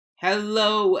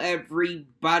Hello,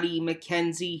 everybody.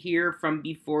 Mackenzie here from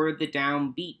Before the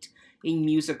Downbeat, a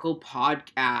musical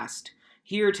podcast.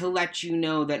 Here to let you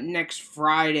know that next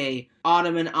Friday,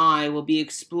 Autumn and I will be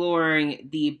exploring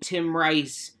the Tim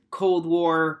Rice Cold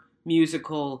War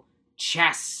musical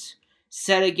Chess.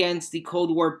 Set against the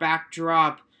Cold War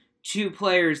backdrop, two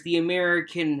players, the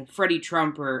American Freddie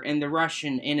Trumper and the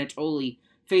Russian Anatoly,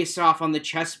 face off on the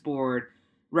chessboard,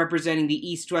 representing the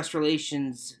East-West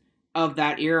relations of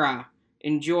that era.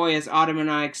 Enjoy as Autumn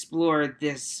and I explore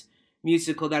this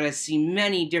musical that has seen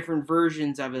many different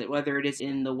versions of it, whether it is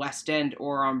in the West End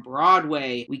or on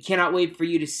Broadway. We cannot wait for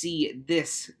you to see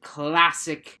this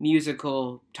classic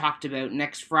musical talked about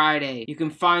next Friday. You can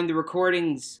find the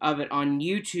recordings of it on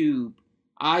YouTube,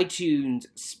 iTunes,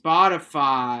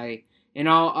 Spotify, and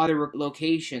all other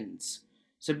locations.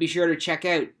 So be sure to check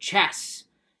out Chess,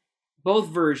 both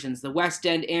versions, the West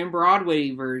End and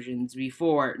Broadway versions,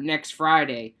 before next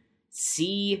Friday.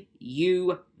 See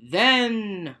you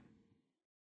then!